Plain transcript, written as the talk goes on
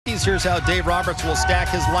Here's how Dave Roberts will stack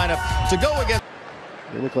his lineup to go against.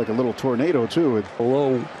 They look like a little tornado too.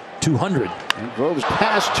 Below 200. And Groves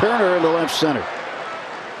past Turner into left center.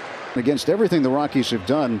 Against everything the Rockies have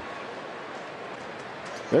done.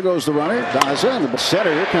 There goes the runner. Daza in the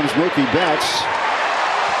center. Here comes Mookie Betts.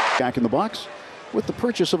 Back in the box with the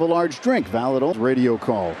purchase of a large drink. Valid radio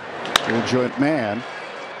call. Joint man.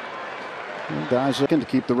 And Daza to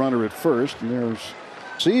keep the runner at first. And there's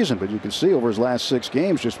season, but you can see over his last 6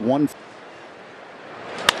 games, just one.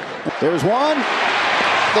 There's one.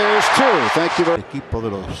 There's 2. Thank you very much. Equipo de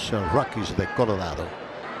los Rockies de Colorado.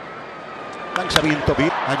 Lanzamiento.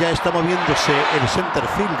 Allá está moviéndose el center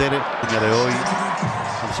fielder de hoy,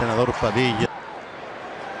 el senador Padilla.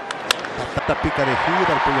 La pica de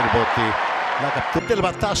gira al primer bote. La captura del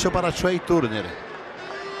batazo para Trey Turner.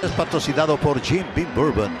 Es patrocinado por Jim Beam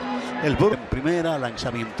Bourbon. El Bourbon en primera,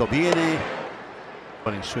 lanzamiento viene.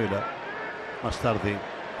 Venezuela. Más tarde,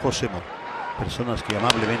 José Mo. Personas que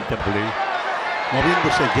amablemente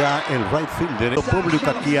moviéndose ya el right fielder. El público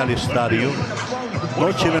aquí al estadio.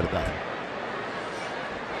 Noche verdad.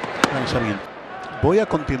 Lanzamiento. Voy a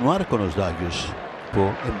continuar con los Dodgers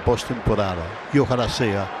en postemporada y ojalá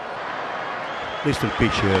sea. Listo el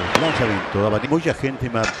pitcher. Lanzamiento. Mucha gente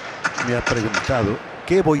me ha preguntado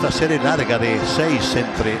qué voy a hacer en larga de 6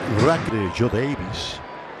 entre Rack de Joe Davis.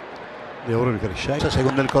 De Oro el Kershaw.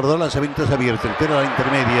 Segundo el cordón, lanzamiento es abierto. El tiro a la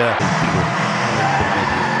intermedia.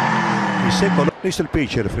 Y se coloca. Listo el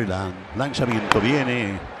pitcher, Freeland. Lanzamiento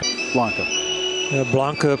viene. Blanca.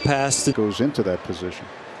 Blanca passed. Goes into that position.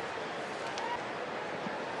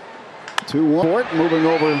 2-1. Moving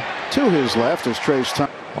over to his left is Trace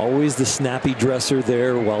Thompson. Always the snappy dresser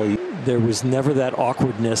there. While there was never that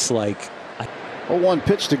awkwardness like. 0-1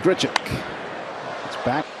 pitch to Grichuk. It's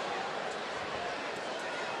back.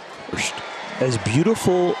 As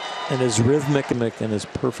beautiful and as rhythmic and as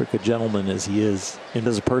perfect a gentleman as he is, and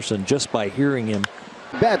as a person, just by hearing him.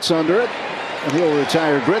 Betts under it, and he'll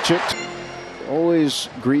retire Grichuk. Always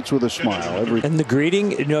greets with a smile. And the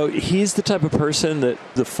greeting, you know, he's the type of person that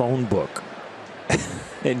the phone book.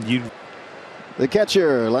 And you. The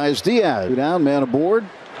catcher, Elias Diaz. 2 down, man aboard.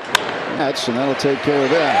 That's, and that'll take care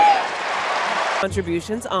of that.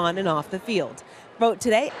 Contributions on and off the field. Vote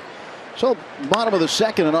today. So, bottom of the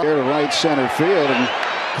second and here to right center field and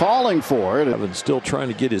calling for it. Evans still trying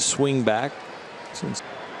to get his swing back. Since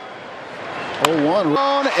 0-1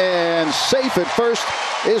 run and safe at first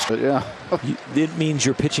is yeah. It means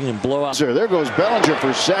you're pitching in blowout. There goes Bellinger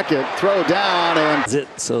for second. Throw down and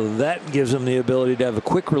so that gives him the ability to have a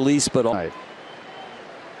quick release, but right.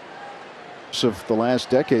 Of the last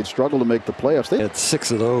decade struggle to make the playoffs. They had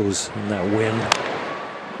 6 of those in that win.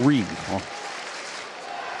 Reed.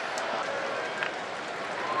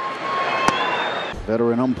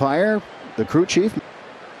 Veteran umpire, the crew chief.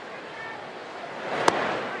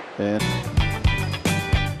 And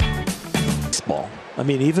baseball. I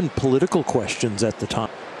mean, even political questions at the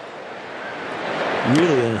time.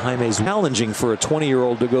 Really, and Jaime's challenging for a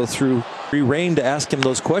 20-year-old to go through free reign to ask him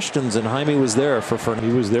those questions, and Jaime was there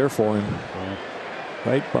he was there for him.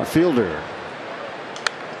 Right, but fielder.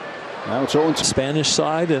 Now it's 0-2. Spanish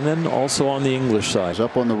side, and then also on the English side. He's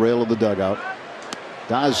up on the rail of the dugout.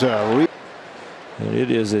 Daza. And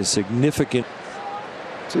it is a significant.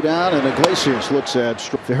 2 down, and Iglesias looks at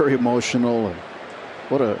very emotional, and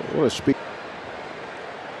what a speed.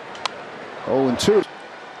 0-2.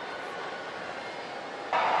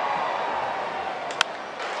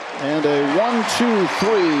 And a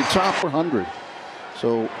 1-2-3 top 100.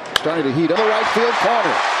 So starting to heat up the right field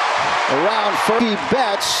corner. Around Mookie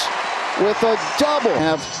Betts with a double.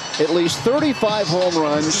 Have at least 35 home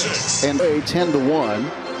runs and a 10-1.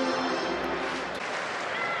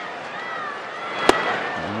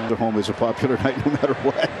 And home is a popular night no matter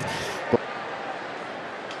what.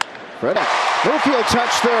 Fred, Mookie will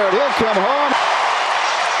touch third. He'll come home.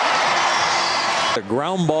 A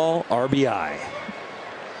ground ball RBI.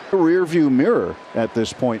 Rear view mirror at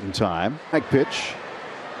this point in time. High pitch.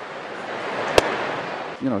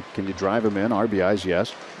 You know, can you drive him in? RBIs,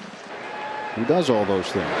 yes. He does all those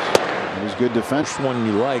things. And he's good defense. One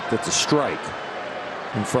you like, that's a strike.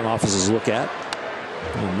 And front offices look at.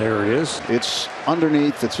 And there it is. It's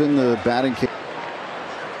underneath. It's in the batting cage.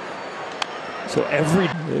 So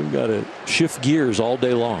they've got to shift gears all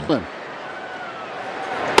day long.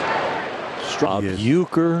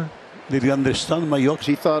 Bucher. Did you understand my yoke?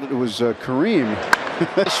 He thought it was Kareem.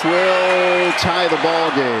 This will tie the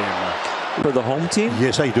ball game. For the home team?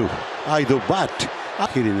 Yes, I do. But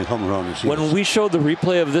Hitting the home run is When we show the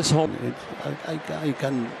replay of this home, I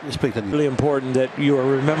can expect that. really important that you are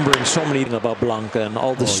remembering so many things about Blanca and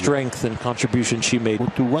all the strength and contribution she made.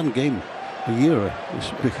 To one game a year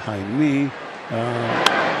is behind me.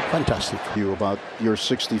 Fantastic. You about your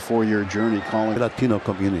 64-year journey calling Latino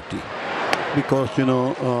community, because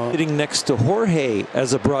Sitting next to Jorge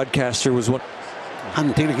as a broadcaster was one,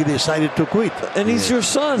 until he decided to quit. and he's your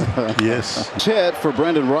son. Yes. hit for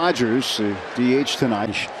Brendan Rodgers, DH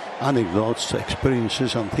tonight. Anecdotes,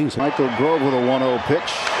 experiences, and things. Michael Grove with a 1-0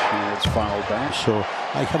 pitch, and it's fouled back. So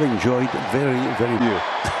I have enjoyed very much.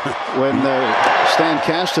 When Stan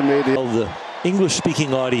Kasten made The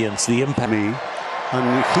English-speaking audience, the impact. Me,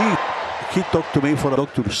 and he talked to me for a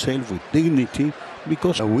doctor self with dignity,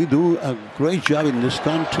 because we do a great job in this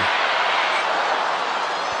country.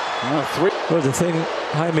 Well, the thing,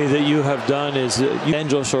 Jaime, that you have done is you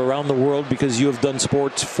Angeles or around the world because you have done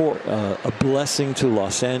sports for a blessing to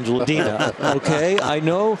Los Angeles. Okay, I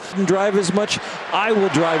know you can drive as much. I will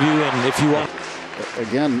drive you in if you want.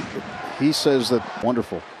 Again, he says that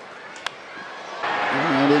wonderful.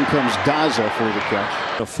 And in comes Daza for the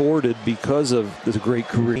catch. Afforded because of the great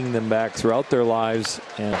career, bringing them back throughout their lives.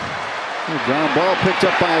 And Ground ball picked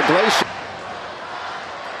up by Iglesias.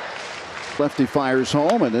 Lefty fires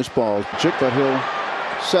home, and this ball chick, but he'll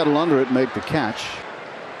settle under it and make the catch.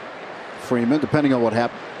 Freeman, depending on what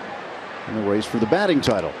happens in the race for the batting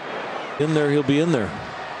title. in there, he'll be in there.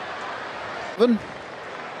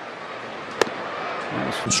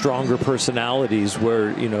 Stronger personalities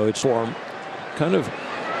where, it's form kind of,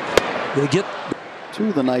 they get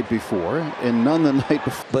two the night before and none the night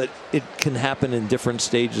before. But it can happen in different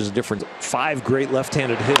stages, different. 5 great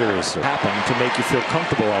left-handed hitters happen to make you feel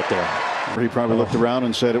comfortable out there. He probably looked around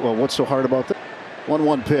and said, well, what's so hard about this?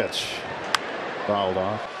 1-1 pitch. Fouled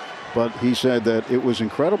off. But he said that it was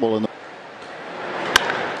incredible. And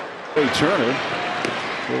Turner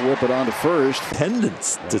will whip it on to first.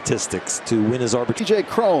 Attendance statistics to win his arbitration. T.J.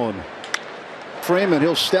 Crone. Freeman,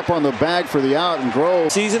 he'll step on the bag for the out and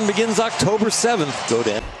Grove. Season begins October 7th. Go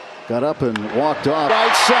down. Got up and walked off.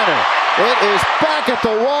 Right center. It is back at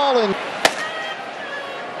the wall and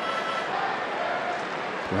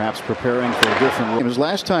perhaps preparing for a different game. His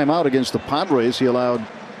last time out against the Padres,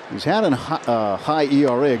 he's had a high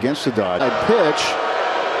ERA against the Dodgers. Pitch.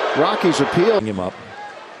 Rockies appeal. Him up.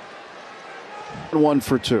 1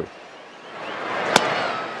 for 2.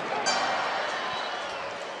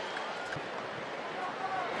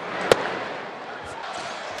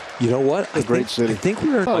 You know what? A great city. I think we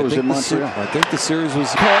were. Oh, it was in Montreal. I think the series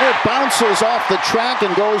was. It bounces off the track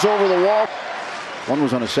and goes over the wall. One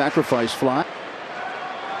was on a sacrifice fly.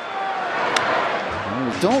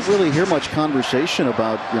 We don't really hear much conversation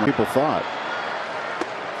about people thought.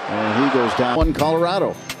 And he goes down. 1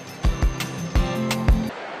 Colorado.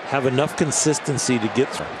 Have enough consistency to get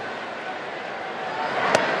through.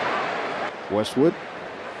 Westwood.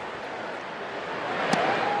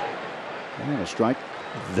 And a strike.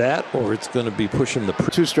 That, or it's going to be pushing the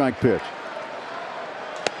 2-strike pitch.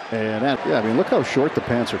 And that, I mean, look how short the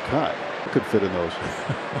pants are cut. It could fit in those.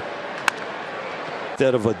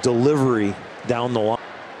 Instead of a delivery down the line.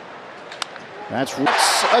 That's a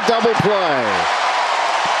double play.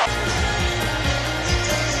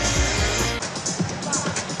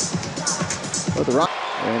 For the Rock.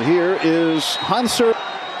 And here is Hanser.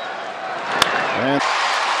 And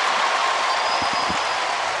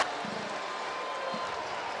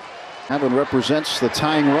Allen represents the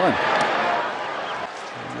tying run.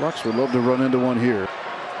 Rocks would love to run into one here.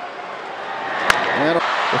 And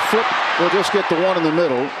a flip will just get the one in the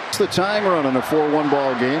middle. It's the tying run in a 4-1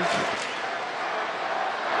 ball game.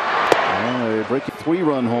 And a breaking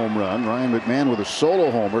 3-run home run. Ryan McMahon with a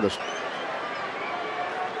solo homer to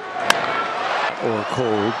Or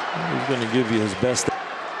cold. He's going to give you his best.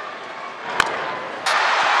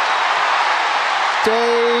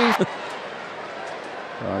 Dave.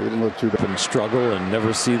 You didn't look too bad. And struggle and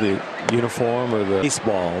never see the uniform or the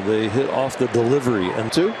baseball. They hit off the delivery.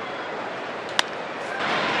 And 2. 1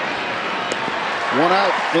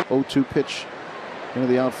 out. 0-2 pitch into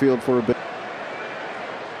the outfield for a bit.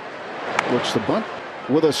 Looks the bunt.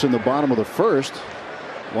 With us in the bottom of the first.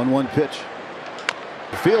 1-1 pitch.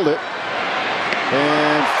 Field it.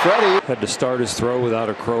 And Freddie had to start his throw without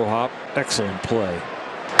a crow hop. Excellent play.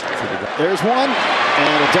 There's one.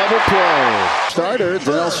 And a double play. Starter,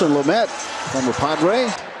 Nelson Lamet from the Padre.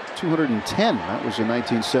 210. That was in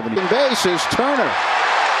 1970. In base is Turner.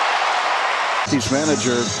 He's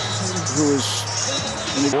manager who is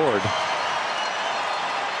in the board.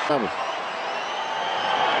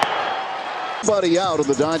 Buddy out of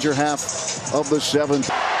the Dodger half of the 7th.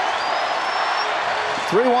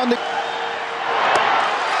 3-1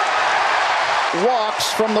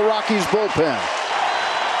 walks from the Rockies bullpen.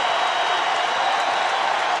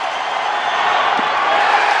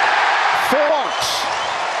 Four walks.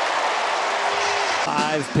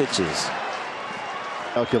 5 pitches.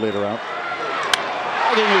 Calculator out.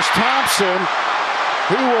 Logging is Thompson.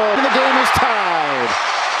 He will. The game is tied.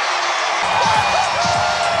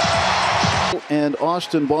 And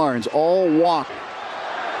Austin Barnes all walk.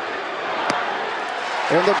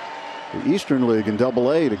 And the Eastern League in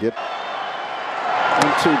Double-A to get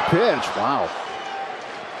 1-2 pitch. Wow.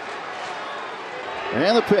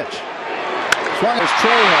 And the pitch. Swung as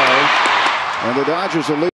Trejo. And the Dodgers are leading.